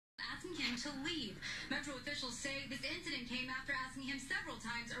him to leave. Metro officials say this incident came after asking him several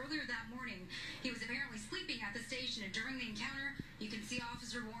times earlier that morning. He was apparently sleeping at the station, and during the encounter, you can see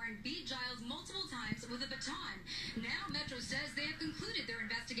Officer Warren beat Giles multiple times with a baton. Now, Metro says they have concluded their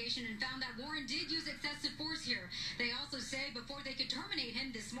investigation and found that Warren did use excessive force here. They also say before they could terminate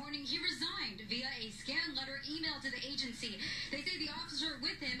him this morning, he resigned via a scanned letter emailed to the agency. They say the officer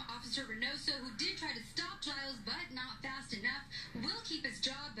with him, Officer Reynoso, who did try to stop Giles but not fast enough, will keep his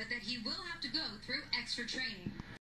job, but that he will have to go through extra training.